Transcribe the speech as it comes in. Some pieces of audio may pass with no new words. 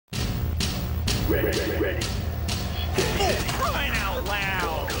Ready. Crying out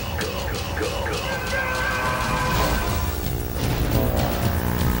loud!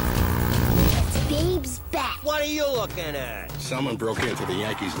 Babe's back. What are you looking at? Someone broke into the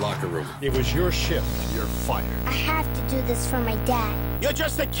Yankees' locker room. It was your shift. You're fired. I have to do this for my dad. You're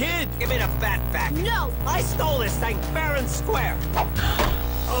just a kid! Give me the bat back. No! I stole this thing fair and square.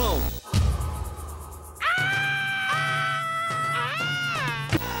 Oh.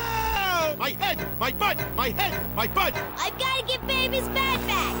 My head! My butt! My head! My butt! I've got to get Baby's bat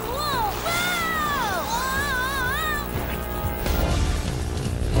back. Whoa!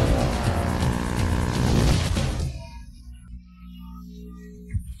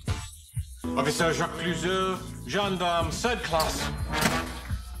 Whoa! Officer Jacques Cluzeux, gendarme, third class.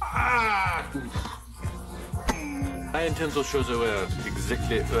 Ah! I intend to show the world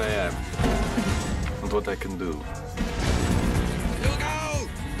exactly who I am and what I can do.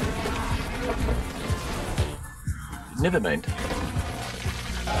 Never mind.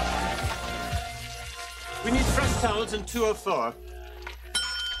 We need fresh towels and 204.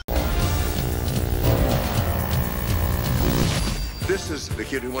 This is the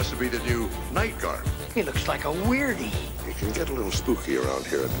kid who wants to be the new night guard. He looks like a weirdie. It can get a little spooky around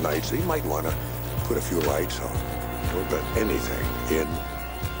here at night, so you might want to put a few lights on. Don't let anything in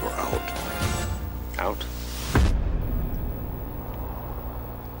or out. Out?